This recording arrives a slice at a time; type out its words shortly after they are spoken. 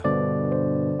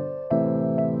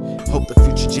Hope the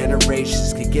future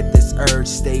generations can get this urge.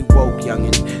 Stay woke,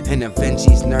 youngin', and avenge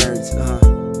these nerds.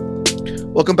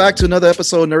 Welcome back to another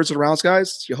episode of Nerds with Rounds, guys.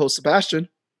 It's your host, Sebastian.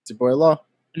 It's your boy, Law.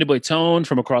 And your boy, Tone,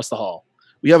 from across the hall.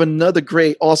 We have another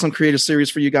great, awesome creative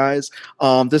series for you guys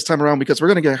this time around, because we're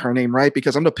going to get her name right,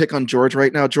 because I'm going to pick on George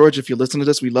right now. George, if you listen to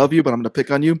this, we love you, but I'm going to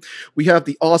pick on you. We have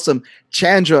the awesome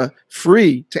Chandra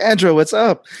Free. Chandra, what's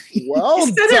up? Well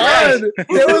done.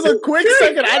 There was a quick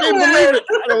second. I didn't believe it.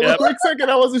 There was a quick second.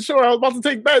 I wasn't sure. I was about to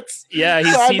take bets. Yeah,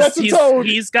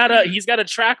 he's got a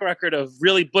track record of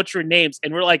really butchering names.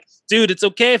 And we're like, dude, it's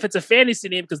okay if it's a fantasy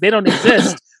name because they don't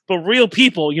exist. But real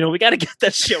people, we got to get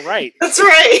that shit right. That's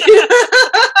right.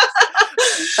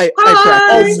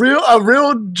 A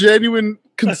real genuine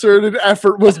concerted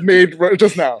effort was made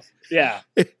just now. Yeah.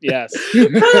 Yes.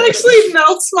 That actually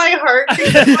melts my heart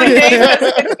because my name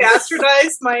has been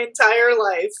bastardized my entire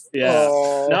life. Yeah.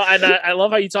 Oh. No, and I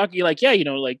love how you talk. You're like, yeah,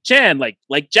 like Chan, like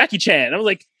Jackie Chan. I was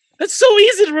like, that's so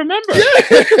easy to remember.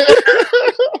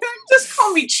 Just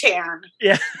call me Chan.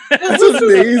 Yeah. That's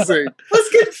amazing. Let's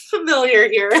get familiar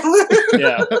here.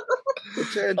 Yeah.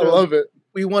 Chandra, I love it.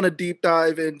 we want to deep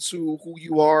dive into who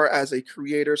you are as a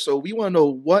creator. So we want to know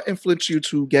what influenced you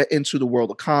to get into the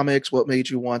world of comics, what made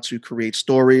you want to create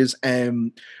stories,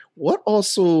 and what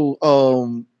also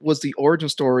was the origin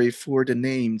story for the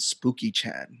name Spooky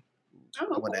Chan. I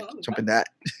want to jump in that.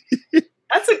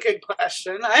 That's a good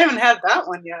question. I haven't had that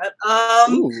one yet.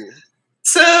 Ooh.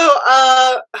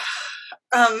 So,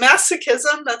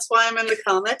 masochism, that's why I'm in the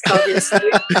comics,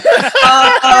 obviously.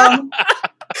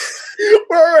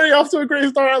 We're already off to a great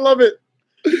start. I love it.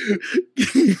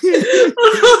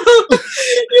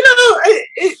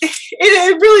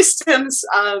 It really stems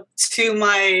to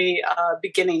my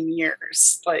beginning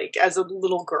years, like as a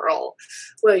little girl,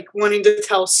 like wanting to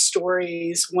tell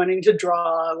stories, wanting to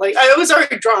draw. Like I was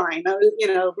already drawing.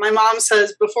 My mom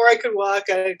says before I could walk,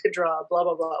 I could draw. Blah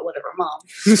blah blah. Whatever, mom.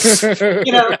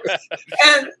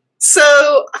 And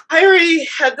so I already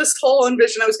had this whole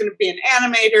envision. I was going to be an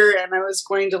animator and I was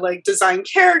going to like design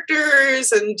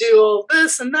characters and do all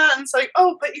this and that. And it's like,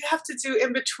 oh, but you have to do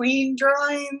in between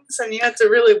drawings and you have to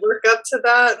really work up to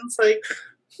that. And it's like,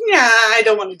 yeah, I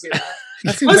don't want to do that.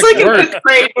 I was like in fifth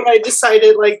grade when I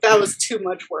decided like that was too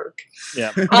much work.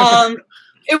 Yeah.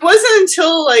 It wasn't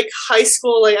until like high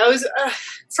school, like I was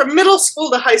from middle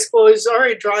school to high school, I was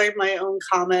already drawing my own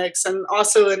comics, and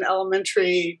also in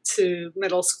elementary to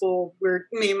middle school,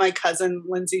 me and my cousin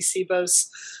Lindsay Sebos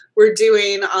were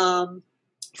doing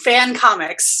fan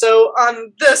comics. So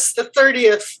on the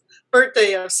 30th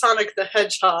birthday of Sonic the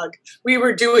Hedgehog, we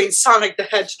were doing Sonic the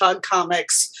Hedgehog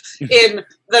comics in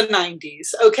the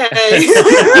 90s. Okay,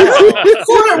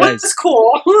 before it was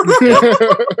cool.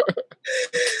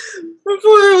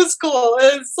 Before it was cool.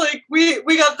 It's like we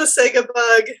got the Sega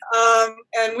bug,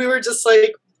 and we were just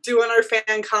like doing our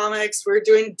fan comics. We were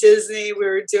doing Disney. We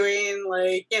were doing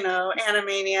like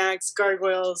Animaniacs,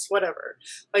 Gargoyles, whatever.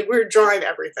 Like we were drawing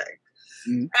everything.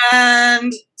 Mm-hmm.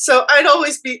 And so I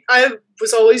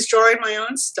was always drawing my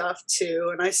own stuff too,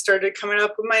 and I started coming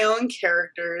up with my own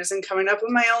characters and coming up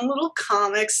with my own little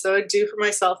comics that I'd do for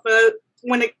myself. But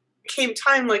when it came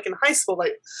time, like in high school,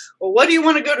 like, well, what do you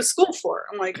want to go to school for?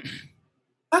 I'm like,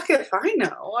 fuck if I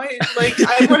know. I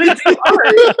want to do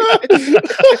art.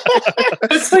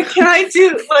 It's like, can I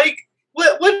do like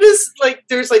what is like?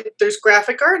 There's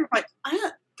graphic art. And I'm like,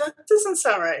 that doesn't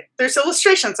sound right. There's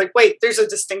illustrations. Like, wait, there's a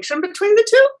distinction between the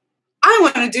two? I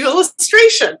want to do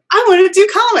illustration. I want to do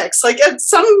comics. Like at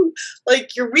some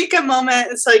like eureka moment,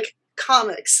 it's like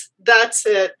comics. That's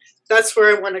it. That's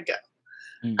where I want to go.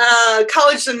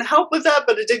 College didn't help with that,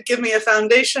 but it did give me a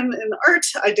foundation in art.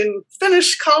 I didn't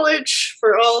finish college.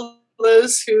 For all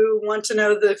those who want to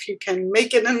know that if you can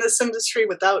make it in this industry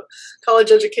without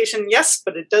college education, yes,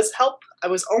 but it does help. I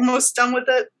was almost done with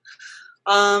it.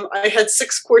 I had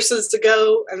 6 courses to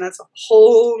go, and that's a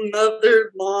whole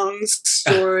nother long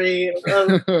story of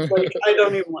like I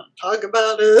don't even want to talk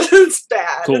about it. It's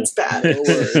bad. Cool. It's bad. No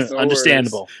worries.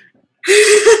 Understandable.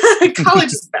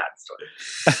 College is a bad story.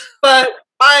 But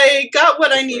I got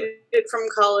what I needed from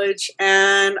college,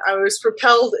 and I was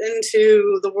propelled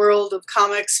into the world of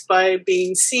comics by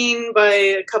being seen by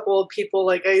a couple of people.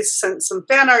 Like I sent some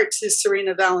fan art to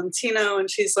Serena Valentino, and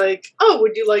she's like, oh,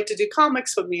 would you like to do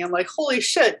comics with me? I'm like, holy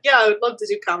shit, yeah, I would love to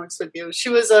do comics with you. She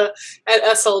was at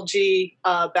SLG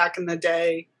back in the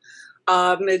day,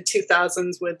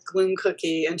 mid-2000s with Gloom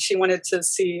Cookie, and she wanted to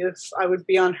see if I would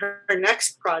be on her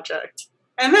next project.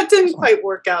 And that didn't quite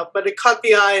work out, but it caught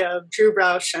the eye of Drew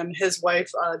Roush and his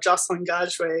wife, Jocelyn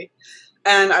Gajwe.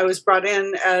 And I was brought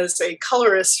in as a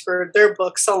colorist for their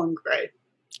book, Sullen Gray.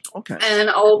 Okay. And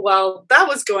all while that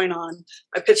was going on,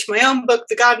 I pitched my own book,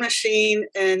 The God Machine,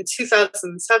 in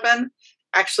 2007.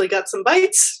 Actually got some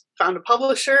bites, found a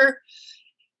publisher,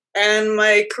 and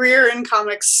my career in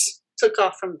comics took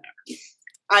off from there.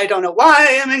 I don't know why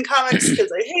I am in comics because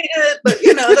I hate it, but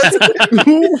you know, that's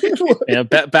okay. Yeah,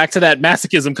 back to that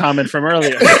masochism comment from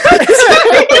earlier.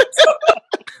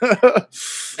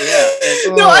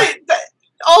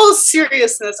 All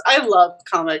seriousness, I love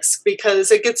comics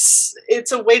because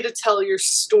it's a way to tell your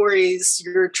stories,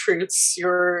 your truths,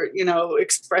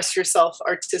 express yourself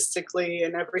artistically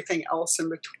and everything else in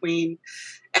between.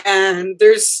 And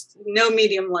there's no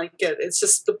medium like it. It's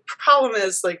just the problem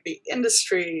is like the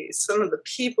industry, some of the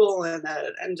people in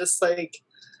it, and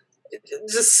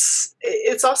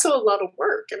it's also a lot of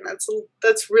work, and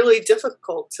that's really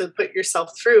difficult to put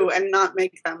yourself through and not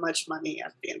make that much money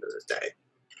at the end of the day.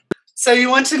 So you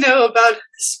want to know about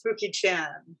Spooky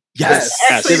Chan? Yes.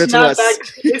 Actually, Give it to us.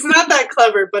 It's not that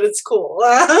clever, but it's cool.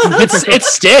 It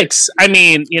sticks. I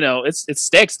mean, it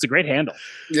sticks. It's a great handle.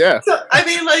 Yeah. So, I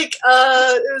mean, it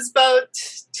was about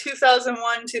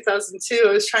 2001, 2002.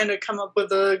 I was trying to come up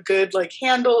with a good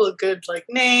handle, a good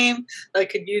name that I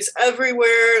could use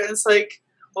everywhere. And it's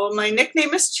well, my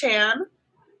nickname is Chan,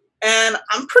 and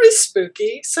I'm pretty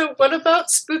spooky. So what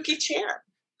about Spooky Chan?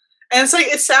 And it's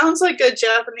it sounds like a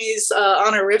Japanese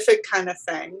honorific kind of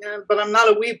thing, but I'm not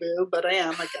a weeboo, but I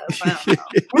am, I guess. I don't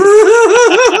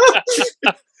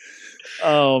know.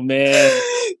 Oh man!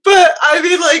 But I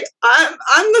mean,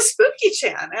 I'm the Spooky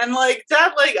Chan, and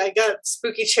that, I got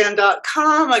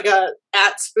SpookyChan.com, I got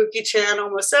 @SpookyChan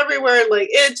almost everywhere.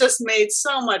 It just made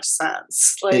so much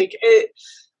sense.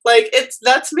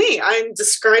 That's me. I'm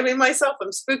describing myself.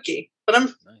 I'm spooky, but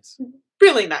I'm nice.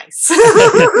 Really nice.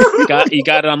 You got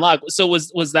it unlocked. So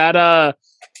was that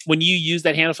when you used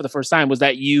that handle for the first time, was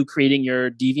that you creating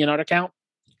your DeviantArt account?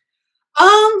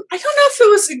 I don't know if it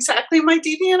was exactly my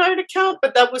DeviantArt account,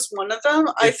 but that was one of them.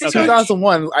 I think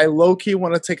 2001. I low key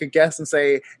want to take a guess and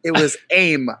say it was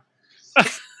AIM.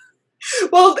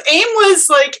 Well, AIM was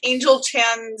Angel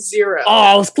Chan 0. Oh,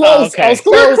 I was close. Okay. I was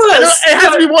close. Close. It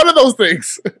has to be one of those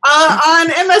things. On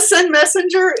MSN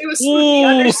Messenger, it was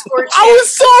Spooky_Chan. I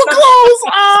was so close.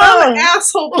 Some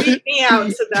asshole beat me out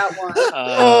to that one.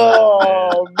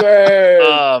 Oh man.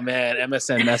 Oh man,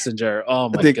 MSN Messenger. Oh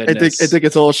my goodness. I think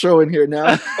it's all showing here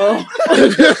now.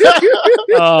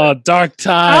 Oh, dark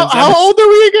times. How old are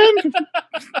we again?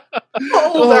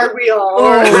 How old are we all?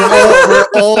 We're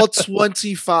all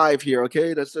 25 here,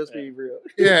 okay? Let's just be real.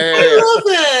 Yeah. I love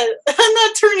it. I'm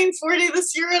not turning 40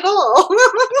 this year at all.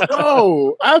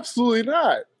 No, absolutely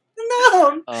not.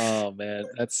 No. Oh man,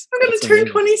 I'm going to turn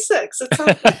 26. It's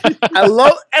okay. I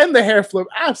love and the hair flip.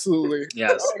 Absolutely.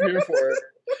 Yes. I'm here for it.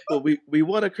 Well, we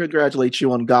want to congratulate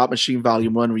you on God Machine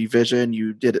Volume 1 revision.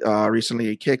 You did recently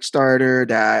a Kickstarter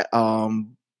that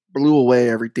blew away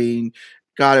everything.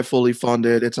 Got it fully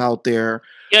funded. It's out there.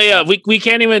 Yeah. We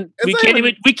can't even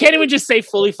just say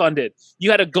fully funded.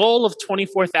 You had a goal of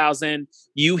 24,000.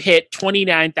 You hit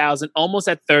 29,000, almost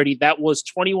at 30. That was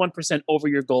 21% over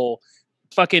your goal.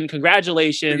 Fucking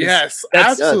congratulations! Yes,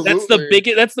 absolutely.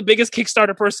 absolutely. That's the biggest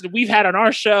Kickstarter person we've had on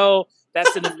our show.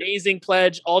 That's an amazing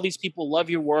pledge. All these people love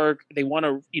your work. They want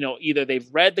to, either they've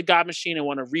read The God Machine and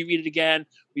want to reread it again.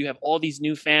 You have all these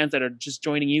new fans that are just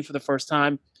joining you for the first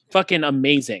time. Fucking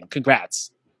amazing.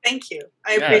 Congrats. Thank you.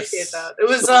 I appreciate that.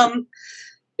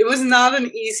 It was not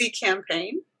an easy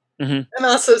campaign. Mm-hmm. And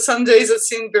also some days it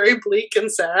seemed very bleak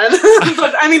and sad.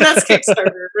 But I mean, that's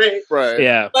Kickstarter, right? Right.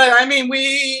 Yeah. But I mean,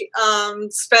 we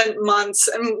spent months,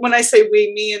 and when I say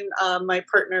we, me and my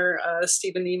partner,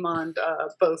 Stephen Niemond,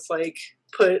 both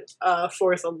put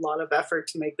forth a lot of effort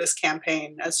to make this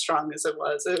campaign as strong as it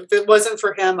was. If it wasn't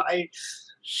for him,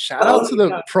 shout out to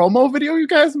the promo video you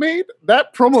guys made.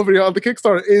 That promo video on the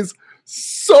Kickstarter is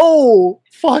so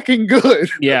fucking good.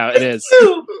 Yeah, it is.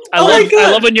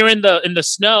 I love when you're in the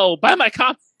snow. Buy my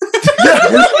copy.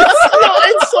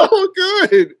 It's so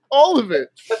good. All of it.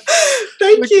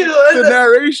 Thank you. The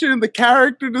narration, the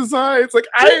character designs.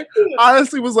 I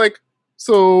honestly was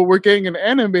so we're getting an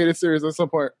animated series at some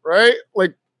point, right?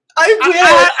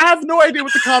 I have no idea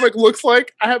what the comic looks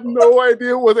like. I have no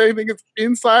idea what anything is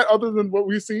inside other than what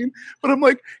we've seen. But I'm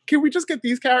can we just get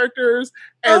these characters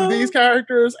and these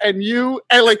characters and you?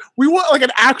 And we want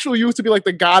an actual you to be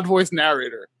the God voice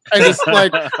narrator and just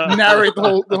narrate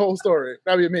the whole story.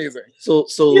 That'd be amazing. So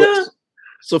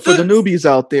for the newbies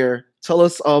out there, tell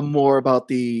us more about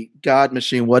the God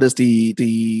Machine. What is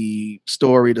the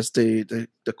story, the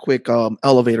the quick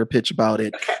elevator pitch about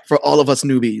it for all of us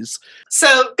newbies.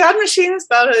 So, God Machine is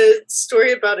about a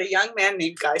story about a young man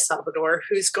named Guy Salvador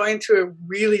who's going through a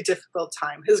really difficult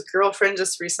time. His girlfriend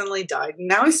just recently died, and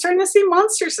now he's starting to see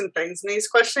monsters and things, and he's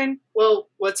questioning, well,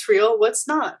 what's real, what's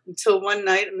not? Until one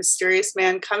night, a mysterious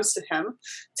man comes to him,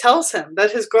 tells him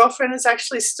that his girlfriend is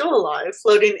actually still alive,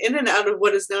 floating in and out of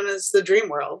what is known as the dream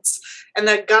worlds, and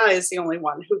that Guy is the only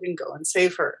one who can go and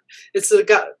save her. It's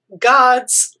the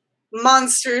gods,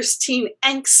 monsters, teen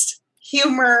angst,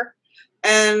 humor,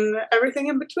 and everything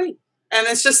in between. And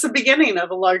it's just the beginning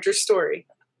of a larger story.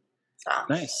 So.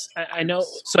 Nice. I know.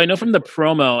 So I know from the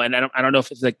promo, and I don't know if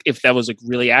it's like if that was like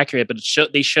really accurate, but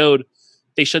they showed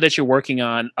that you're working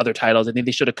on other titles. I think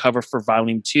they showed a cover for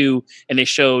Volume 2, and they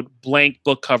showed blank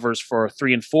book covers for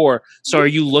 3 and 4. So are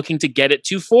you looking to get it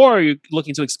to 4, or are you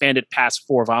looking to expand it past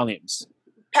 4 volumes?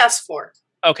 Past 4.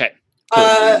 Okay. Cool.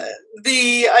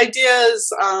 The idea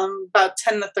is about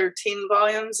 10 to 13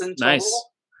 volumes in total. Nice.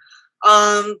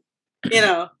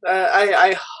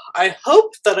 I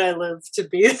hope that I live to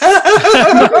be I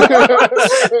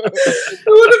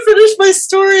want to finish my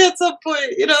story at some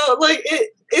point.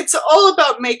 It's all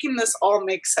about making this all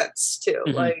make sense too.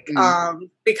 Mm-hmm.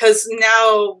 Because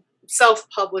now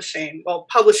self-publishing,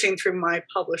 publishing through my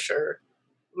publisher,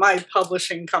 my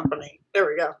publishing company. There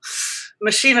we go.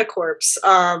 Machina Corps.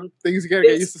 Things you gotta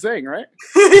get used to saying, right?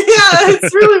 Yeah,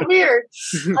 it's really weird.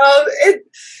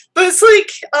 But it's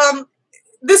like,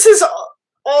 this is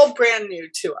all brand new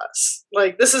to us.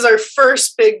 Like, this is our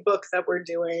first big book that we're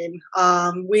doing.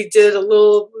 We did a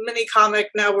little mini comic.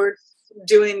 Now we're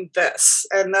doing this,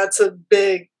 and that's a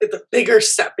bigger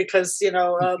step because,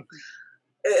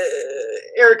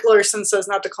 Eric Larson says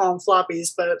not to call them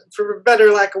floppies, but for better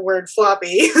lack of word,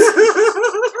 floppy.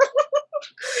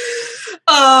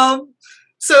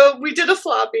 So we did a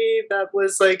floppy that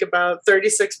was like about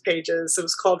 36 pages. It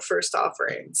was called First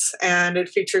Offerings, and it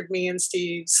featured me and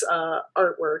Steve's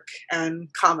artwork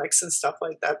and comics and stuff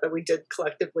like that we did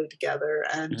collectively together.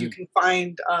 And you can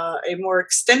find a more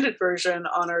extended version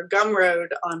on our Gumroad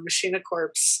on Machina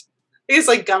Corps. I think it's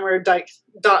like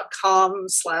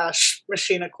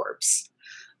gumroad.com/Machina Corps.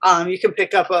 You can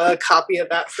pick up a copy of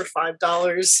that for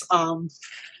 $5.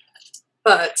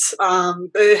 But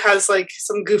it has like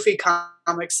some goofy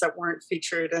comics that weren't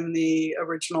featured in the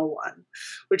original one,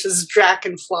 which is Drac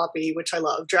and Floppy, which I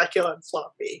love. Dracula and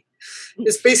Floppy.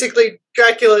 It's basically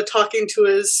Dracula talking to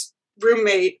his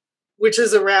roommate, which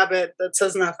is a rabbit that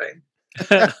says nothing.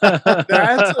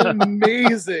 That's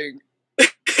amazing.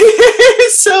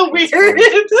 It's so weird.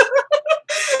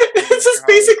 It's just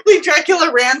basically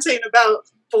Dracula ranting about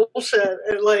bullshit.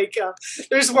 And like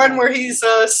there's one where he's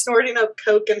snorting up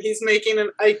coke and he's making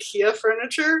an IKEA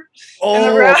furniture.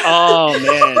 Oh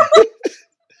man.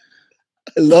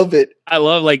 I love it. I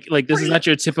love like this is not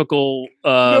your typical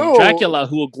Dracula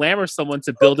who will glamour someone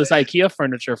to build his IKEA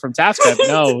furniture from TaskRabbit.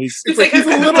 No, he's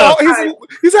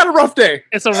had a rough day.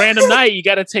 It's a random night. You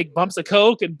got to take bumps of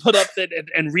coke and put up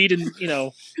and read and You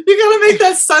got to make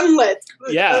that sunlit.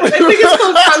 Yeah, I think it's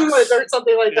called sunlit or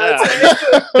something like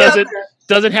that. Yeah. So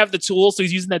doesn't have the tool, so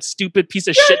he's using that stupid piece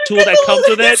of shit tool that comes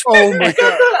with it. Oh my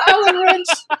god!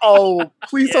 Oh,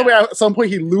 please tell me at some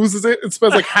point he loses it and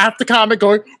spends like half the comic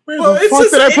going, "Where the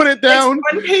fuck did I put it down?"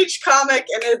 It's one-page comic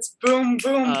and it's boom,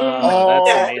 boom, boom. Oh,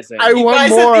 that's amazing! I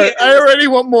want more. I already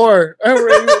want more.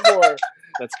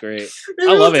 That's great.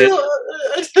 I love it.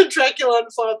 Dracula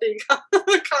and Floppy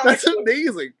comic. That's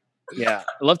amazing. Yeah,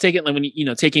 I love taking when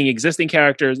taking existing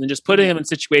characters and just putting them in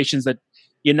situations that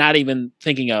you're not even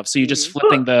thinking of. So you're just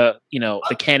flipping the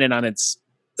canon on its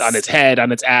head,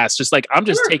 on its ass. Just like, I'm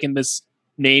just taking this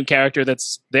name character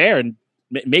that's there and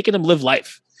making him live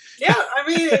life. Yeah, I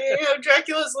mean,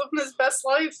 Dracula's living his best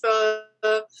life,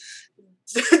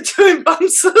 doing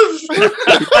bumps of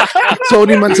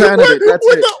Tony Montana. That's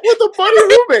it. With a funny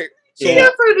roommate. Yeah,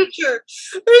 furniture.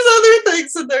 There's other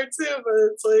things in there too, but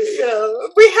it's like,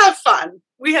 we have fun.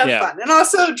 We have fun. And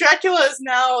also, Dracula is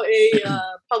now a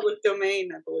public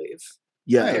domain, I believe.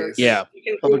 Yeah. Yeah. You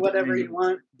can do whatever you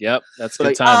want. Yep, that's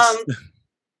good times.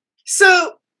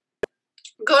 So,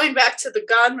 going back to the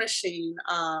God Machine,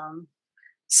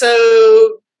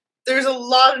 so there's a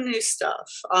lot of new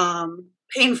stuff.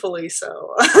 Painfully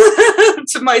so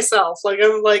to myself.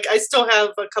 I still have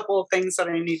a couple of things that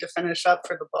I need to finish up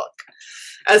for the book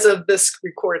as of this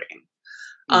recording.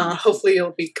 Hopefully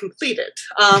it'll be completed.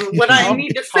 What I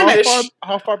need to finish.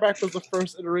 How far back was the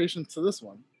first iteration to this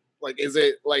one? Like, is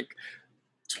it like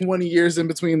 20 years in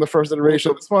between the first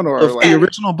iteration of this one, or the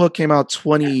original book came out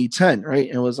 2010, right?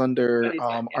 It was under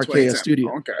Archaea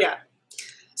Studio. Okay. Yeah.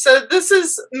 So this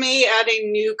is me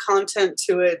adding new content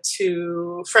to it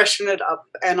to freshen it up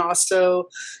and also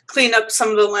clean up some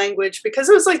of the language, because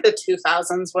it was like the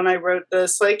 2000s when I wrote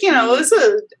this. Like, it was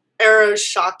a era of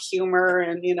shock humor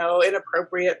and,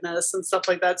 inappropriateness and stuff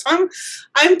like that. So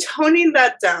I'm toning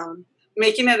that down,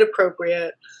 making it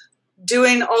appropriate,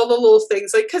 doing all the little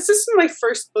things, like, because this is my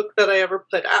first book that I ever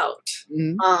put out.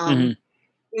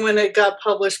 When it got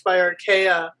published by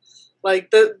Archaea. Like,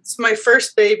 it's my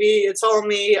first baby. It's all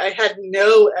me. I had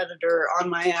no editor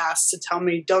on my ass to tell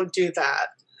me, don't do that.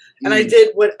 And I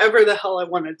did whatever the hell I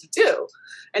wanted to do.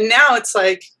 And now it's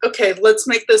like, okay, let's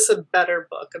make this a better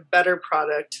book, a better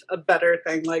product, a better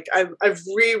thing. Like, I've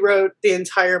rewrote the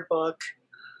entire book.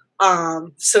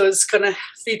 So it's going to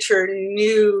feature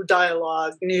new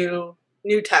dialogue, new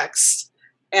text,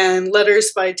 and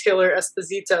letters by Taylor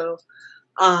Esposito.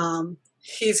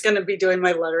 He's going to be doing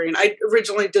my lettering. I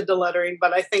originally did the lettering,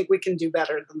 but I think we can do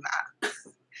better than that.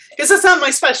 Because that's not my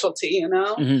specialty,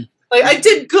 Like, I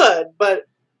did good, but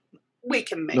we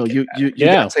can make it better. You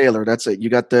got Taylor. That's it. You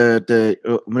got the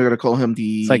we're gonna call him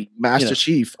the Master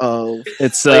Chief of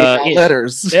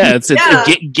letters. Yeah, it's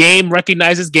game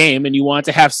recognizes game, and you want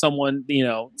to have someone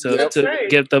to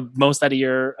get the most out of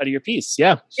your piece.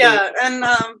 Yeah, and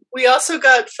we also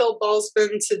got Phil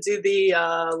Balsman to do the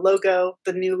logo,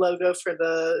 the new logo for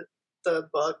the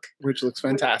book, which looks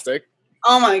fantastic.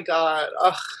 Oh my god.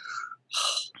 Ugh.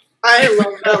 I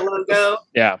love that logo.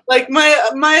 Yeah. Like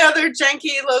my other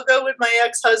janky logo with my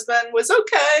ex-husband was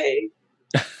okay.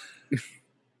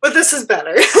 But this is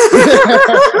better.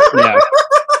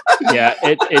 Yeah.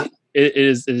 It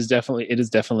is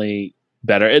definitely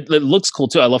better. It looks cool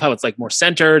too. I love how it's like more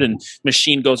centered, and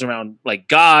Machine goes around like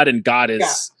God, and God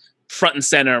is front and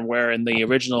center, where in the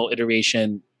original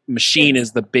iteration Machine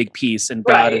is the big piece and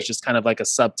God is just kind of like a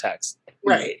subtext.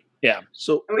 Right. Yeah.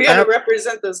 So and we got to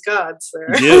represent those gods there.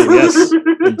 Yes,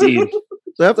 indeed.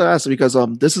 So I have to ask, because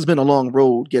this has been a long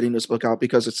road getting this book out,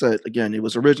 because it said, again, it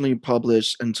was originally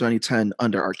published in 2010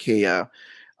 under Archaea.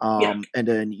 And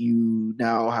then you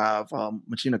now have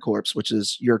Machina Corps, which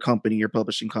is your company, your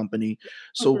publishing company.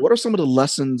 So what are some of the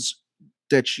lessons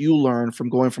that you learned from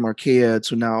going from Archaea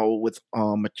to now with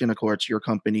Machina Corps, your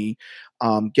company,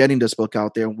 getting this book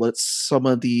out there? What's some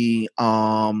of the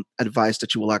advice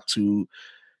that you would like to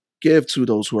give to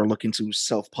those who are looking to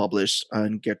self-publish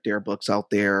and get their books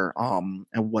out there, and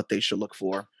what they should look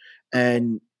for?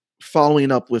 And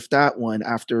following up with that one,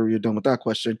 after you're done with that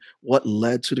question, what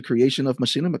led to the creation of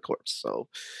Machina Corps? So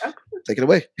take it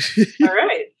away. All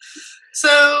right.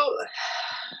 So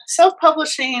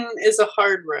self-publishing is a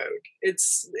hard road.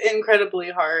 It's incredibly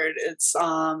hard. It's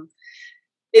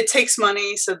it takes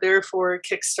money, so therefore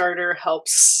Kickstarter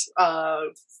helps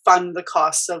fund the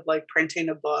costs of like printing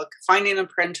a book, finding a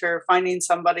printer, finding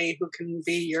somebody who can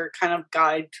be your kind of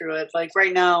guide through it. Like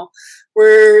right now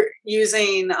we're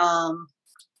using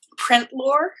Print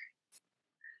Lore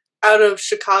out of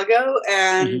Chicago,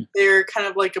 and they're kind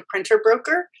of like a printer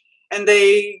broker, and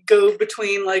they go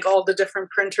between like all the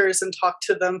different printers and talk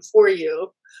to them for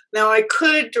you. Now I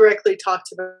could directly talk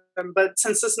to them, but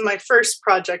since this is my first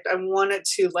project, I wanted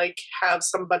to like have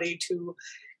somebody to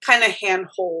kind of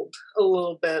handhold a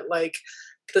little bit, like,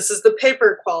 this is the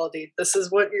paper quality, this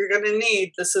is what you're going to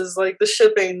need, this is like the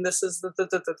shipping, this is the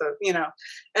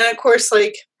and of course,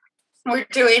 like, we're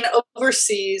doing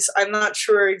overseas. I'm not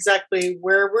sure exactly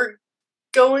where we're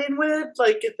going with,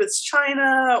 like if it's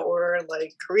China or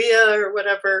like Korea or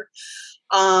whatever.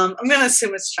 I'm going to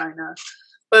assume it's China,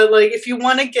 but like if you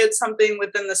want to get something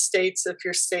within the States, if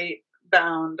you're state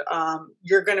bound,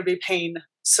 you're going to be paying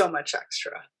so much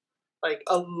extra, like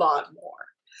a lot more.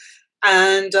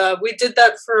 And we did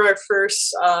that for our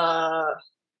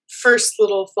first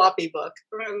little floppy book.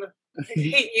 I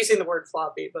hate using the word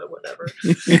floppy, but whatever.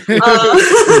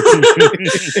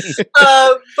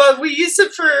 But we used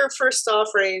it for first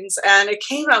offerings, and it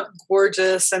came out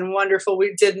gorgeous and wonderful.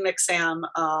 We did Mixam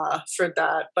for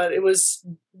that, but it was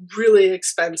really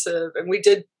expensive, and we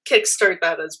did kickstart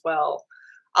that as well.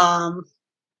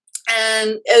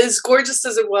 And as gorgeous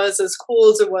as it was, as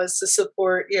cool as it was to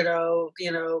support,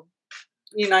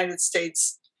 United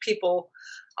States people,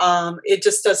 it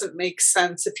just doesn't make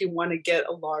sense if you want to get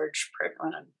a large print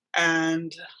run.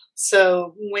 And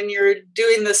so when you're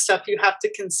doing this stuff, you have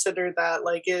to consider that,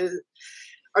 like,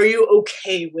 are you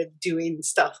okay with doing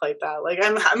stuff like that? Like,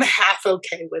 I'm half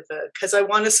okay with it because I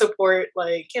want to support,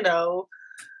 like,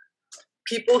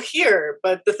 people here.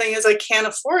 But the thing is, I can't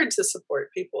afford to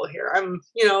support people here. I'm,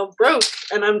 broke,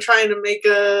 and I'm trying to make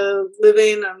a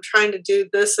living. I'm trying to do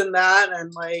this and that.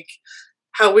 And like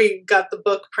how we got the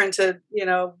book printed,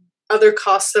 other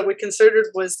costs that we considered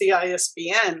was the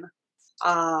ISBN.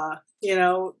 You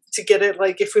know, to get it,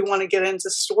 like if we want to get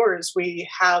into stores, we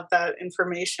have that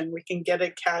information. We can get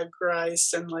it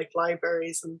categorized in like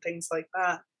libraries and things like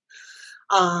that.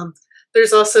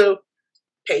 There's also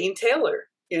paying Taylor,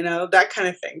 you know, that kind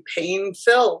of thing, paying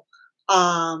Phil,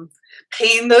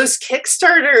 paying those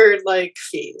Kickstarter like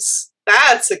fees.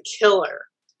 That's a killer.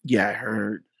 Yeah, I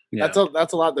heard. Yeah.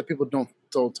 That's a lot that people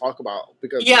don't talk about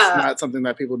because Yeah. it's not something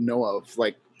that people know of.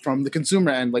 Like from the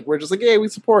consumer end, like we're just like, hey, we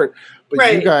support, but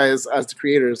Right. you guys as the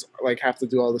creators like have to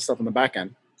do all this stuff on the back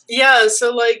end. Yeah,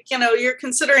 so like, you know, you're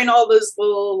considering all those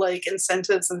little like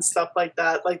incentives and stuff like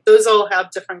that. Like those all have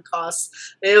different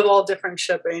costs. They have all different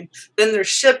shipping. Then there's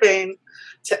shipping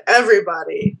to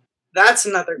everybody. That's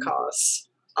another cost.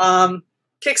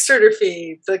 Kickstarter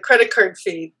fee, the credit card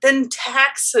fee, then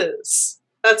taxes.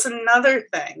 That's another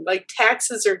thing. Like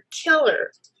taxes are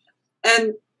killer.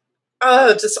 And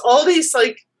just all these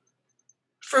like,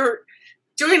 for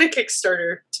doing a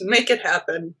Kickstarter to make it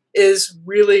happen is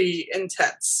really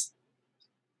intense.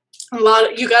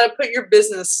 You got to put your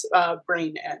business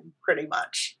brain in pretty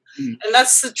much. And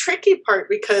that's the tricky part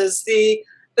because the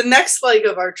next leg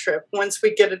of our trip, once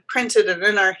we get it printed and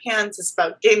in our hands, is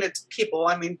about getting it to people.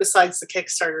 I mean, besides the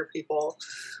Kickstarter people,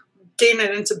 getting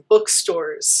it into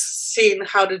bookstores, seeing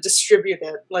how to distribute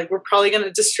it. Like we're probably going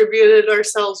to distribute it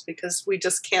ourselves because we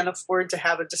just can't afford to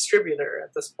have a distributor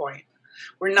at this point.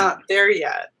 We're not there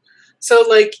yet. So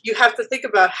like you have to think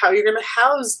about how you're going to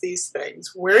house these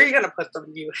things. Where are you going to put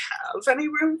them? Do you have any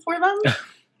room for them?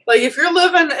 Like if you're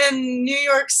living in New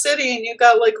York City and you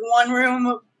got like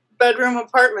one bedroom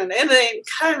apartment, it ain't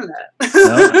cutting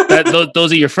it. No,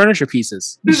 those are your furniture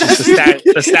pieces. It's just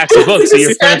the stacks of books are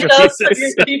your furniture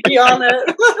pieces. Put your TV on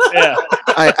it. Yeah.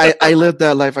 I lived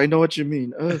that life. I know what you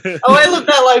mean. Oh, I lived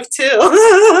that life too.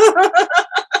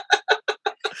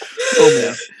 Oh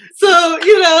man. So,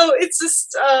 you know, it's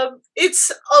just,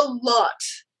 it's a lot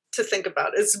to think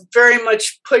about. It's very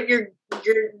much put your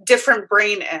different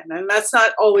brain in. And that's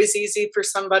not always easy for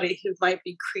somebody who might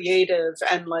be creative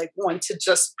and like want to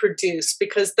just produce.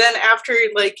 Because then after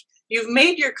like you've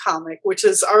made your comic, which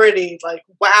is already like,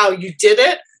 wow, you did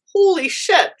it. Holy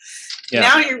shit. Yeah.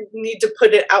 Now you need to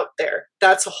put it out there.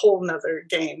 That's a whole nother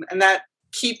game. And that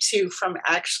keeps you from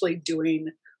actually doing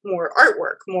more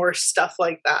artwork, more stuff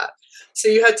like that. So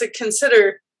you have to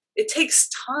consider it takes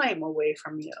time away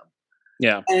from you.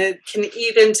 Yeah. And it can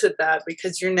eat into that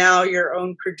because you're now your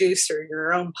own producer,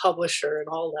 your own publisher and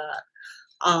all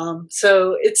that.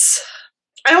 So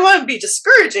I don't want to be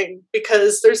discouraging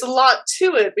because there's a lot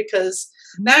to it because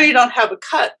now you don't have a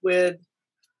cut with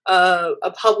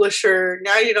a publisher.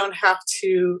 Now you don't have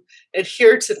to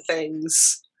adhere to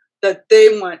things that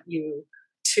they want you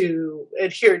to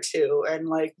adhere to and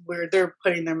like where they're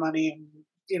putting their money in,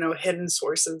 you know, hidden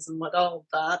sources and what all of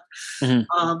that.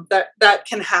 Mm-hmm. That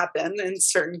can happen in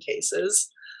certain cases.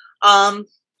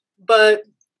 But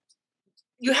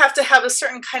you have to have a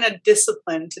certain kind of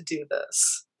discipline to do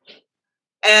this.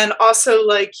 And also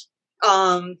like,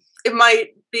 it might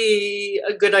be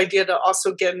a good idea to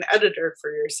also get an editor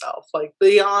for yourself, like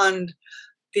beyond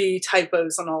the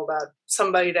typos and all that,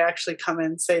 somebody to actually come in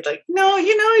and say like, no,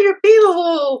 you know, you're being a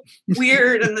little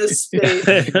weird in this space.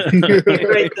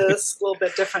 Write this a little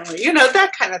bit differently, you know,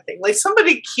 that kind of thing. Like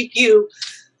somebody keep you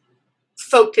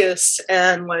focused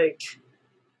and like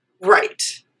right.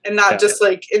 And not just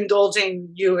like indulging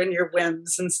you in your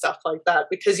whims and stuff like that.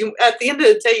 Because you, at the end of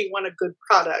the day, you want a good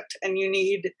product and you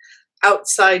need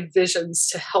outside visions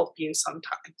to help you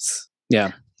sometimes.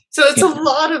 Yeah. So it's a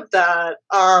lot of that.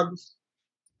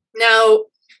 Now,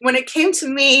 when it came to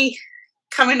me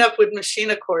coming up with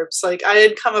Machina Corps, like I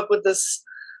had come up with this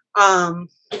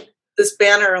this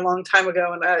banner a long time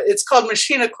ago, and it's called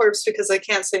Machina Corps because I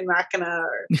can't say Machina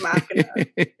or Machina.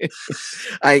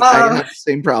 I have the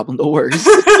same problem. No worries.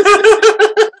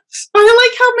 But I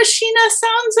like how Machina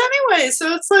sounds anyway,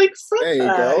 so it's like there you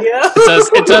that, go. Yeah?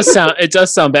 It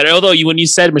does sound better. Although when you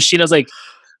said Machina, I was like,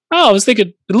 oh, I was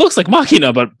thinking it looks like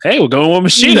Machina, but hey, we're going with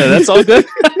Machina. That's all good.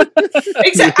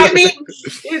 Exactly. I mean,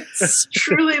 it's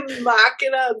truly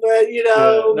Machina, but you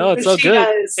know, no, it's all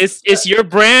good. It's your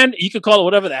brand. You can call it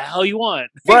whatever the hell you want.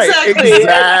 Right? Exactly.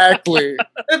 Exactly.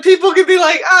 And people could be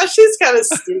like, "Oh, she's kind of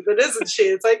stupid, isn't she?"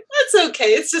 It's like that's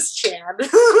okay. It's just Chad.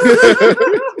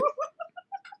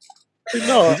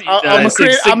 No,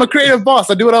 I'm a creative boss.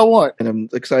 I do what I want. And I'm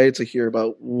excited to hear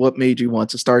about what made you want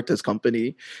to start this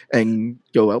company and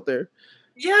go out there.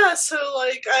 Yeah, so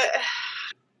like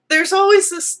there's always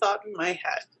this thought in my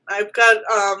head. I've got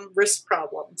wrist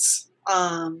problems.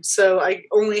 So I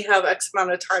only have X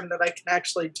amount of time that I can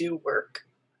actually do work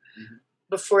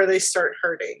before they start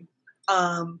hurting.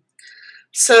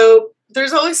 So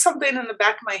there's always something in the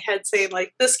back of my head saying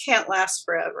like, this can't last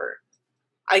forever.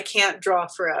 I can't draw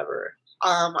forever.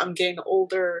 I'm getting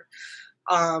older.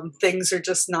 Things are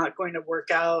just not going to work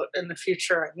out in the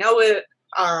future. I know it.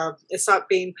 It's not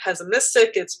being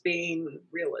pessimistic. It's being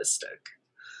realistic.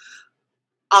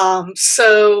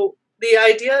 So the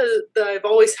idea that I've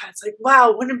always had is like,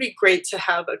 wow, wouldn't it be great to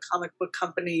have a comic book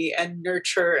company and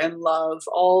nurture and love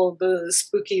all the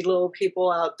spooky little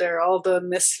people out there, all the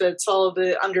misfits, all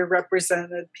the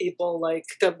underrepresented people like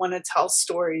that want to tell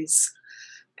stories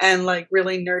and like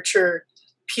really nurture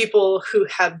people who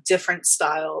have different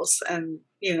styles and,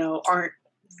 you know, aren't,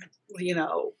 you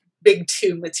know, big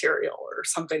two material or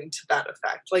something to that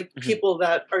effect. Like people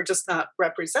that are just not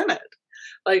represented.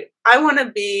 Like I want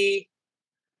to be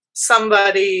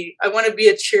somebody, I want to be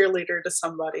a cheerleader to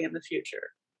somebody in the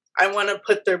future. I want to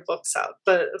put their books out.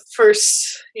 But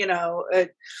first, you know,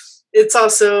 it's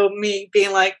also me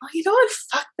being like, oh, you know what?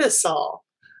 Fuck this all.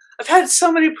 I've had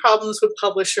so many problems with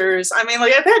publishers. I mean,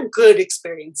 like I've had good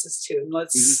experiences too. And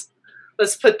let's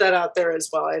put that out there as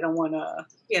well. I don't want to,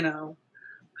 you know,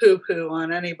 poo-poo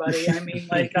on anybody. I mean,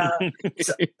 like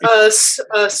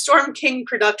Storm King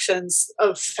Productions,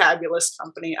 a fabulous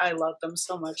company. I love them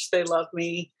so much. They love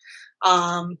me.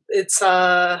 It's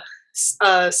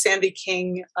Sandy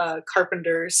King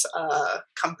Carpenter's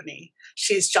company.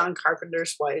 She's John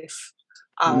Carpenter's wife.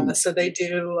 So they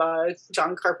do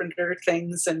John Carpenter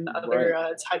things and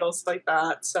other titles like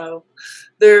that. So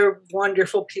they're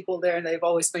wonderful people there, and they've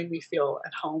always made me feel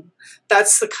at home.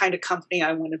 That's the kind of company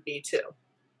I want to be too.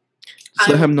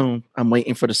 So let him know I'm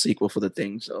waiting for the sequel for the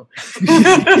thing. So you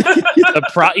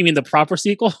mean the proper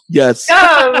sequel? Yes.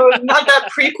 Yeah, not that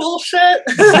prequel shit.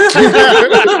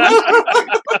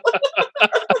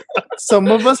 Some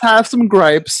of us have some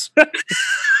gripes.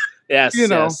 Yes, you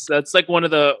know. Yes. That's like one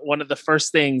of the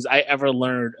first things I ever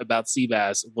learned about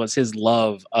Seabass was his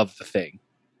love of The Thing.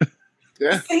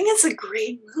 Yeah. The Thing is a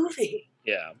great movie.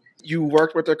 Yeah. You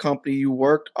worked with their company. You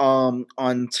worked on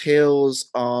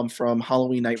Tales from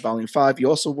Halloween Night Volume 5. You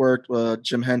also worked with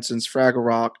Jim Henson's Fraggle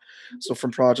Rock. So from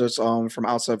projects from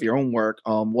outside of your own work,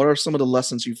 what are some of the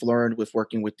lessons you've learned with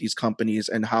working with these companies,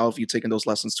 and how have you taken those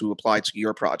lessons to apply to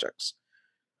your projects?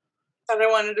 That I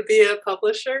wanted to be a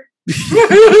publisher.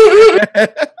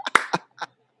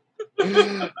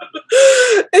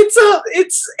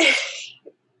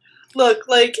 Look,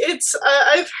 like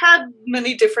I've had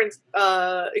many different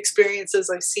experiences.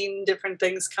 I've seen different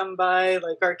things come by.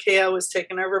 Like Archaea was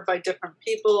taken over by different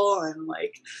people and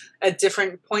like at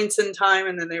different points in time,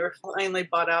 and then they were finally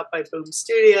bought out by Boom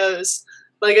Studios.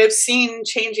 Like I've seen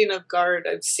changing of guard.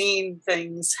 I've seen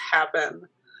things happen.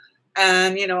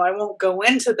 And, you know, I won't go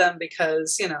into them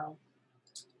because, you know,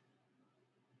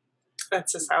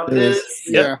 that's just how it is.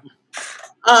 Yeah.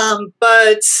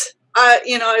 But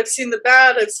you know, I've seen the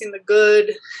bad, I've seen the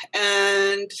good,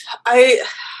 and I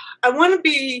want to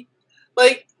be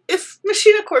like, if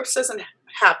Machina Corps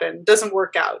doesn't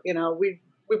work out, you know, we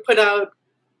put out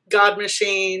God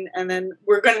Machine, and then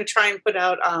we're going to try and put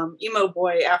out Emo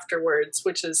Boy afterwards,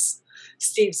 which is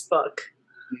Steve's book.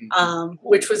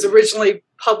 Which was originally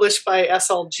published by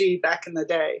SLG back in the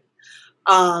day.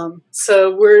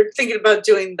 So we're thinking about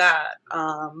doing that.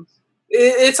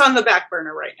 It's on the back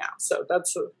burner right now, so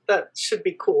that should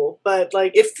be cool. But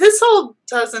like, if this all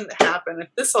doesn't happen, if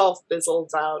this all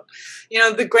fizzles out, you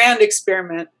know, the grand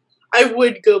experiment, I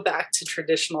would go back to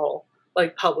traditional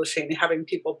like publishing, having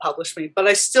people publish me. But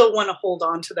I still want to hold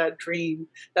on to that dream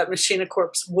that Machina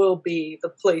Corps will be the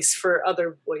place for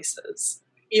other voices,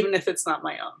 even if it's not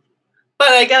my own.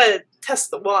 But I gotta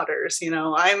test the waters, you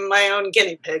know. I'm my own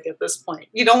guinea pig at this point.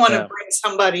 You don't want to bring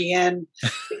somebody in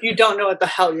if you don't know what the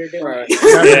hell you're doing. Right.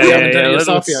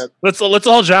 Let's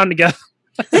all drown together.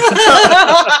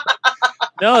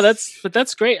 No,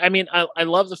 that's great. I mean, I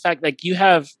love the fact like you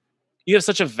have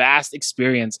such a vast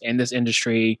experience in this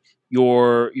industry.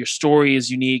 Your story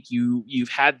is unique. You've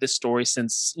had this story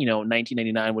since, you know,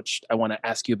 1999, which I want to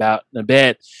ask you about in a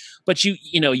bit. But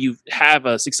you have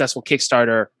a successful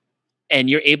Kickstarter, and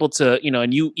you're able to, you know,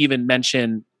 and you even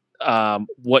mention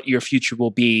what your future will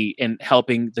be in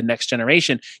helping the next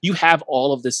generation. You have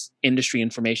all of this industry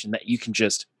information that you can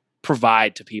just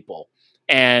provide to people,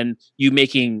 and you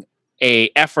making a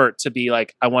effort to be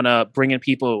like, I want to bring in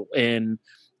people in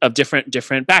of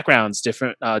different backgrounds,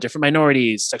 different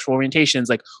minorities, sexual orientations,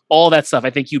 like all that stuff. I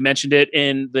think you mentioned it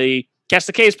in the Catch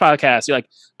the Case podcast. You're like,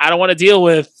 I don't want to deal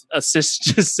with a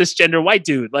cisgender white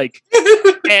dude. Like,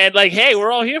 and like, hey,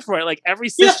 we're all here for it. Like every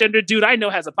cisgender dude I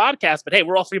know has a podcast, but hey,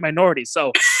 we're all three minorities,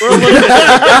 so we're a little bit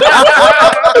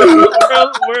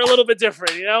we're a little bit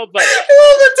different, you know. But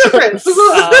a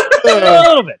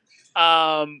little bit.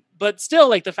 but still,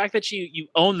 like the fact that you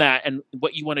own that and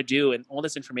what you want to do and all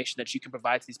this information that you can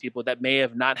provide to these people that may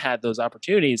have not had those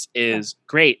opportunities is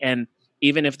great. And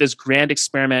even if this grand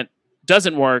experiment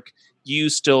doesn't work, you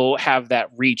still have that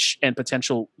reach and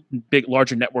potential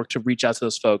larger network to reach out to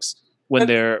those folks when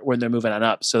they're moving on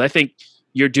up. So I think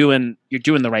you're doing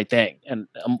the right thing, and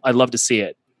I love to see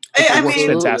it. I It's mean,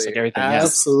 fantastic. Everything,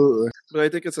 absolutely. But I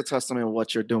think it's a testament of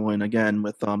what you're doing again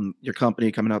with your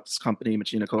company coming up, this company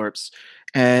Machina Corps,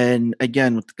 and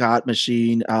again with God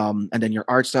Machine, and then your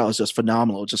art style is just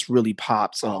phenomenal. It just really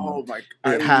pops. Oh my! it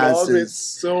I has love it this-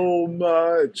 so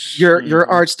much. Your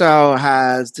art style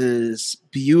has this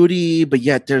beauty, but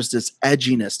yet there's this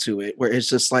edginess to it where it's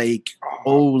just like,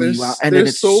 holy wow! And then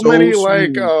there's it's so many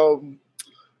smooth. like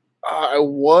I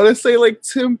want to say like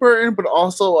Tim Burton, but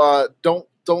also Don't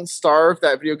Starve,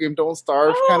 that video game Don't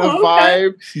Starve kind of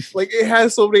vibe. Like it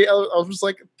has so many. I was just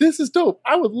like, this is dope.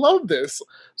 I would love this.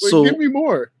 Like, So- give me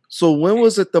more. So when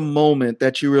was it the moment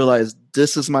that you realized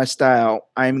this is my style?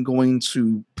 I'm going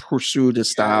to pursue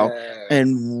this style. Yes.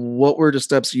 And what were the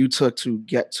steps you took to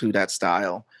get to that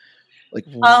style? Like,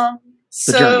 journey.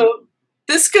 So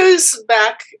this goes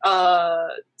back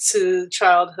to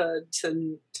childhood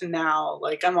to now.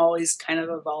 Like I'm always kind of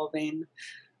evolving,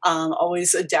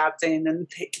 always adapting and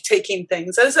taking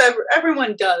things as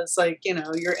everyone does. Like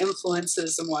your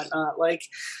influences and whatnot. Like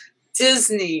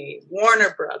Disney,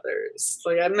 Warner Brothers.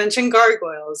 Like I mentioned,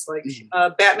 Gargoyles. Like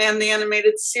Batman the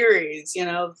Animated Series.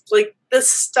 Like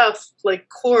this stuff. Like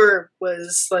Core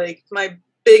was like my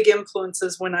big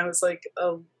influences when I was like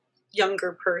a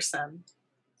younger person.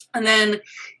 And then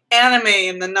anime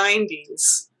in the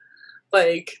 90s,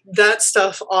 like that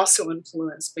stuff also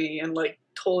influenced me and like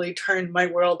totally turned my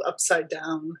world upside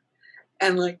down,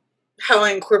 and like how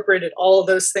I incorporated all of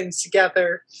those things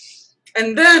together.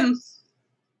 And then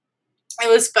it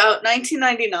was about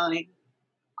 1999.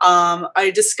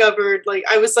 I discovered, like,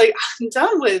 I was like, I'm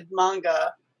done with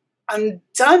manga. I'm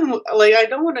done. Like, I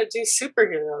don't want to do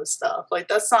superhero stuff. Like,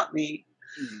 that's not me.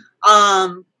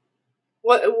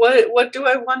 What do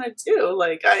I want to do?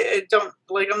 Like, I don't,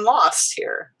 like, I'm lost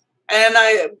here. And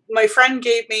my friend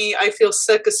gave me I Feel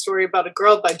Sick, a story about a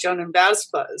girl by Jonan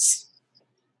Vasquez.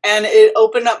 And it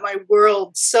opened up my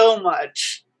world so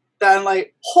much that I'm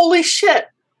like, holy shit,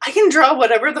 I can draw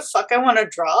whatever the fuck I want to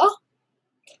draw.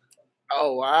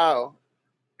 Oh wow.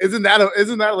 Isn't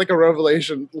that like a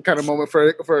revelation kind of moment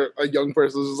for a young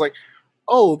person? It's like,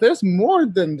 oh, there's more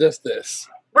than just this.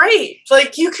 Right.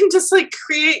 Like you can just like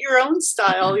create your own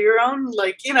style, your own,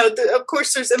 like, of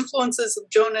course there's influences of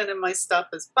Jonan in my stuff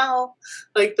as well.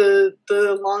 Like the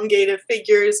elongated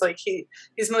figures, like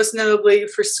he's most notably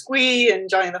for Squee and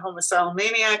Johnny the Homicidal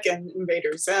Maniac and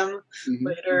Invader Zim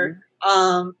later.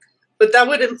 But that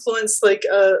would influence like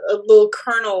a little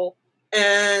kernel,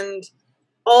 and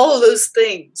all those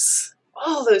things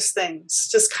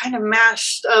just kind of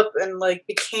mashed up and like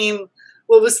became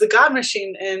what was the God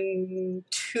Machine in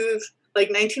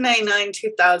 1999,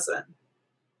 2000.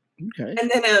 Okay.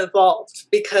 And then it evolved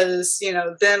because,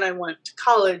 then I went to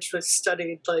college,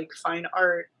 studied like fine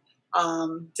art,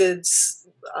 did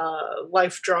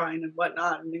life drawing and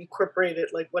whatnot, and incorporated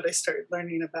like what I started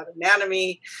learning about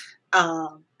anatomy,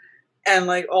 and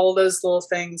like all those little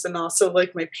things. And also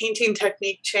like my painting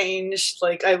technique changed.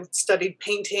 Like I studied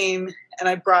painting and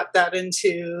I brought that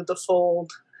into the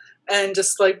fold, and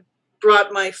just like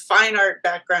brought my fine art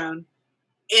background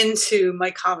into my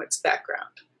comics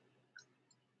background.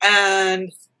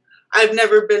 And I've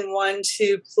never been one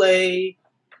to play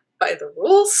by the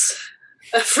rules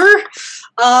ever.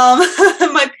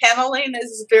 My paneling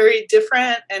is very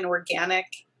different and organic.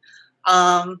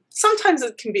 Sometimes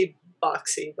it can be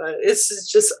boxy, but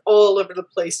it's just all over the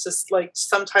place. Just like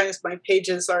sometimes my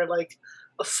pages are like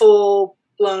a full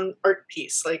blown art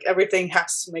piece. Like everything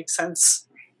has to make sense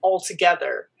all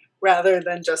together, rather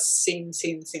than just scene,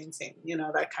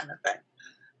 that kind of thing.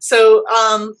 So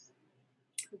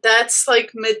that's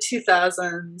like mid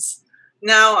 2000s.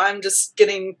 Now I'm just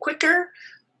getting quicker.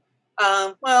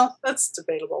 Well, that's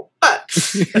debatable, but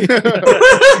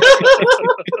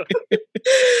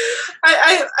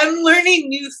I'm learning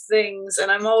new things,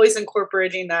 and I'm always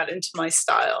incorporating that into my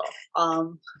style.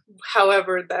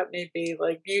 However that may be,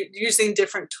 like using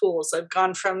different tools. I've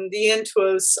gone from the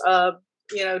Intuos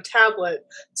tablet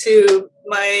to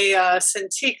my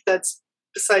Cintiq that's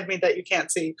beside me that you can't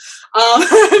see,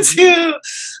 to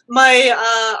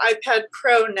my iPad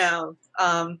Pro now,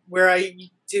 where I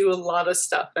do a lot of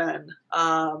stuff in.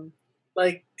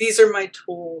 Like these are my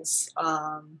tools,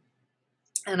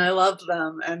 and I love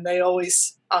them, and they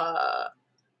always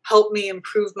help me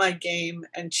improve my game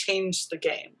and change the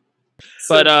game.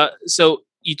 But so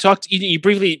you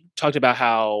briefly talked about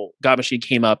how God Machine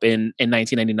came up in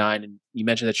 1999, and you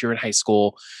mentioned that you were in high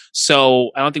school.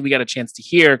 So I don't think we got a chance to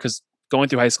hear, because going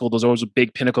through high school, those are always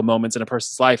big pinnacle moments in a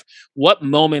person's life. What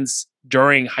moments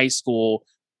during high school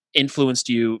influenced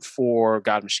you for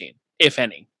God Machine, if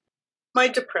any? My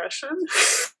depression.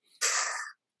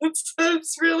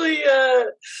 It's really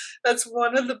that's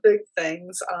one of the big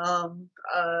things.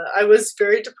 I was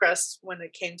very depressed when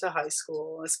it came to high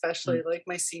school, especially like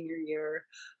my senior year.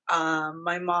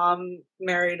 My mom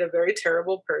married a very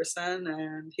terrible person,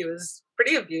 and he was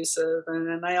pretty abusive. And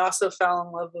then I also fell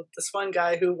in love with this one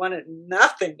guy who wanted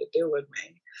nothing to do with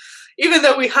me, even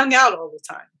though we hung out all the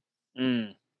time.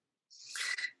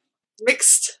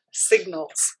 Mixed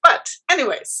signals. But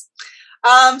anyways,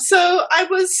 so I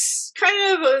was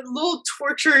kind of a little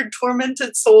tortured,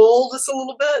 tormented soul, just a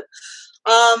little bit.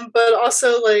 But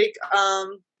also like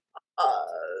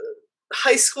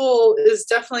high school is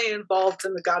definitely involved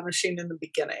in the God Machine in the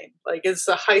beginning. Like it's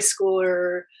a high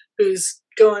schooler who's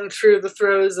going through the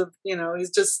throes of, he's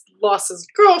just lost his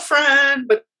girlfriend,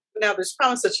 but now there's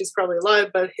promise that she's probably alive,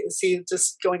 but is he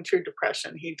just going through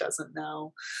depression? He doesn't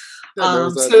know.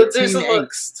 So there's a lot.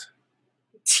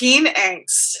 Teen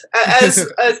angst, as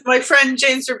my friend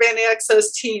James Urbaniak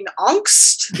says, teen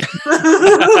angst.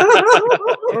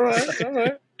 All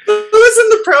right. Who was in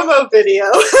the promo video?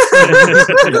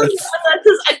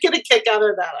 I get a kick out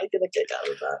of that.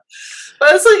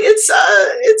 But it's like it's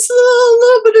a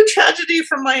little bit of tragedy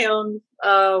from my own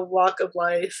walk of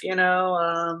life,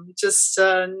 just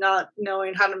not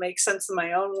knowing how to make sense of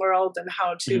my own world and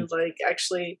how to like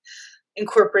actually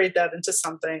incorporate that into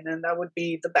something, and that would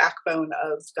be the backbone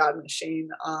of God Machine.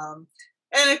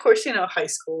 And of course, high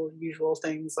school usual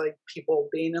things like people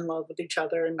being in love with each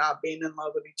other and not being in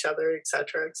love with each other,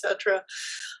 etc., etc.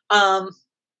 And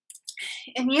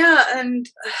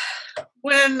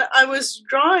when I was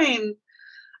drawing,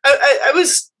 I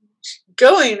was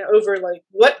going over like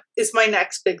what is my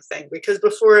next big thing, because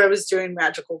before I was doing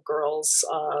magical girls,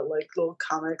 like little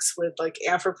comics with like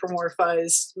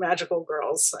anthropomorphized magical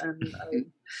girls, and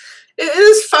it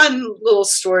was a fun little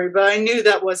story, but I knew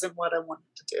that wasn't what I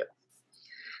wanted to do.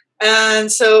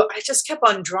 And so I just kept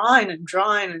on drawing and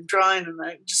I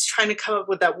just trying to come up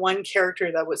with that one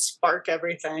character that would spark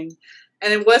everything.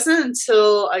 And it wasn't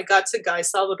until I got to Guy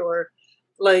Salvador,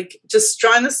 like just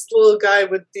drawing this little guy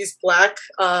with these black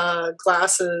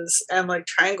glasses and like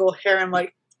triangle hair. I'm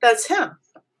like, that's him.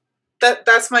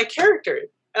 That's my character.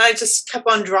 And I just kept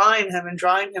on drawing him.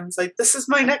 It's like, this is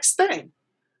my next thing.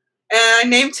 And I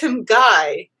named him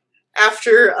Guy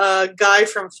after a guy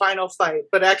from Final Fight,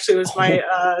 but actually it was my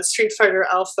Street Fighter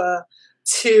Alpha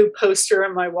 2 poster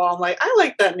on my wall. I'm like, I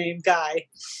like that name, Guy.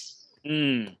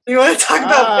 You want to talk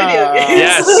about video games?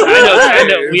 Yes, I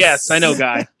know. Yes, I know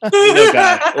Guy. You know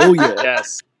Guy. Oh yeah.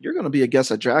 Yes. You're going to be a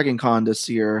guest at Dragon Con this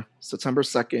year, September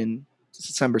 2nd to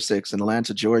September 6th in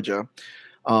Atlanta, Georgia.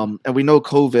 And we know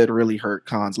COVID really hurt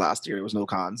cons last year. There was no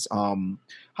cons.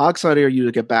 How excited are you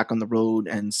to get back on the road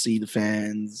and see the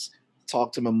fans,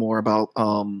 talk to them more about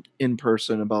in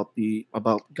person about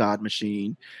God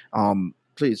Machine?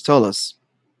 Please tell us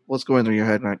what's going through your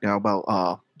head right now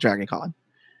about Dragon Con.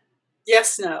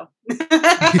 Yes, no.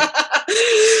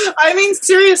 I mean,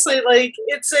 seriously, like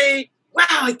it's a wow,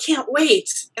 I can't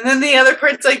wait. And then the other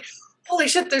part's like, holy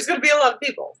shit, there's going to be a lot of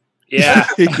people. Yeah.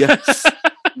 Yes.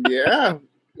 Yeah.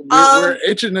 We're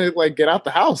itching to like get out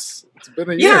the house. It's been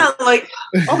a year. Yeah, like,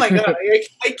 oh my God,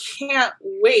 I can't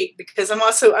wait, because I'm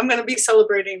going to be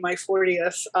celebrating my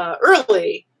 40th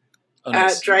early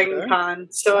at Dragon Con.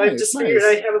 So I just figured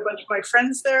I'd have a bunch of my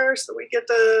friends there, so we get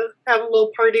to have a little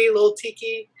party, a little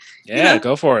tiki. Yeah,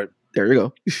 go for it. There you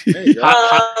go. There you go.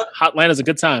 Hotland is a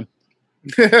good time.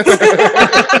 That's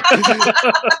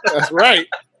right.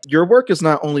 Your work is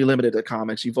not only limited to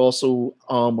comics. You've also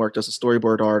worked as a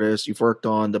storyboard artist. You've worked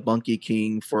on The Monkey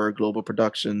King for Global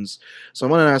Productions. So I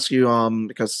want to ask you,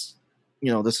 because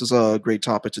this is a great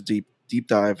topic to deep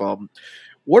dive.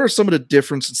 What are some of the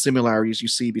differences and similarities you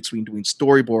see between doing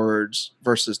storyboards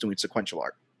versus doing sequential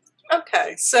art?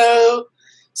 Okay, so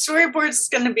storyboards is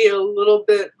going to be a little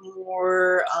bit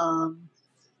more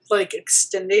like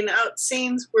extending out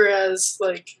scenes, whereas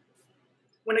like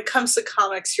when it comes to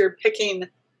comics, you're picking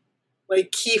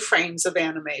like keyframes of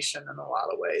animation in a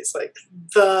lot of ways, like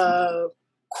the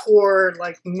core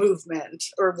like movement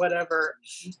or whatever.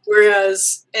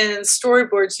 Whereas in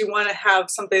storyboards, you want to have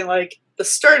something like the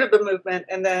start of the movement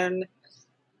and then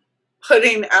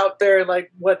putting out there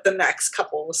like what the next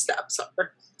couple of steps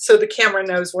are, so the camera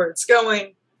knows where it's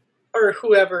going, or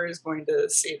whoever is going to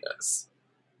see this.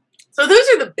 So those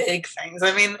are the big things.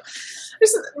 I mean,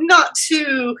 there's not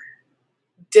too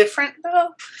different though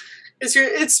is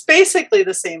it's basically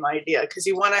the same idea because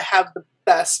you want to have the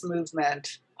best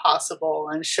movement possible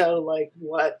and show like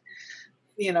what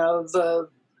the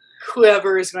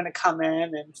whoever is going to come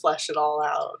in and flesh it all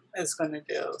out is going to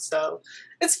do. So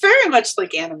it's very much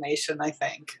like animation, I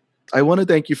think. I want to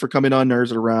thank you for coming on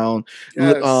Nerds Around,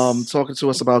 talking to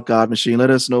us about God Machine.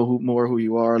 Let us know who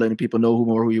you are, letting people know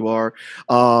who you are.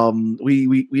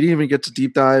 We didn't even get to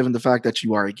deep dive in the fact that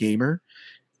you are a gamer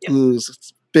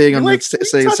who's big on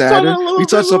saying Saturn. We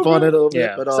touched up on it a little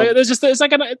bit, but so it's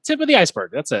like a tip of the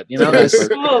iceberg. That's it,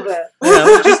 Just a little bit.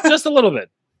 Just a little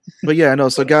bit. But yeah, no.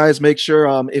 So guys, make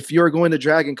sure if you're going to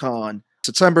Dragon Con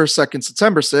September 2nd,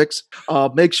 September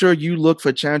 6th, make sure you look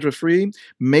for Chandra Free.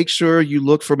 Make sure you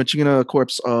look for Machina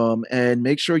Corpse, and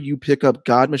make sure you pick up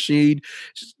God Machine.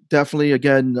 Definitely,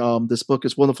 again, this book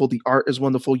is wonderful. The art is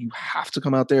wonderful. You have to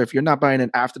come out there. If you're not buying it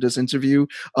after this interview,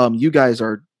 you guys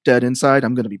are dead inside.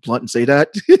 I'm going to be blunt and say that.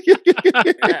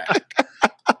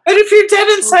 And if you're dead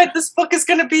inside, this book is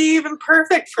going to be even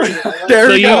perfect for you.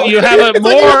 So you have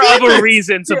more of a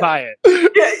reason to buy it.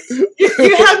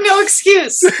 You have no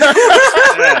excuse. If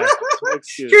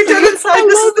you're dead inside,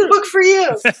 this is the book for you.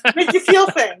 Make you feel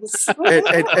things.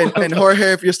 And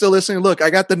Jorge, if you're still listening, look, I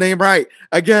got the name right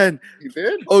again. You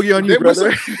did? Oh, you on you,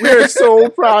 brother. We're so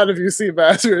proud of you,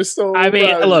 Seabass. We're so. I mean,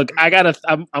 proud look,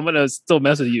 I'm gonna still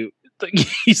mess with you.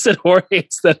 You said Jorge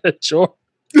instead of George.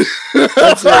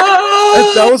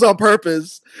 That was on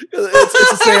purpose.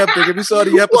 It's a Sam thing. If you saw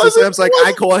the episode, Sam's like,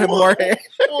 I call him Jorge.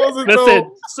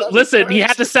 Listen, he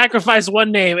had to sacrifice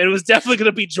one name, and it was definitely going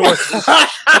to be George. Again,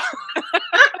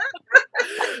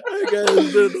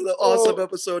 it's been an awesome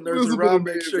episode, Nerds Around.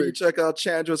 Make sure you check out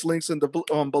Chandra's links in the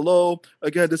below.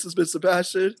 Again, this has been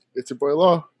Sebastian. It's your boy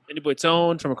Law. And your boy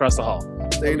Tone from across the hall.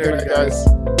 Stay nerdy,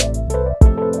 guys.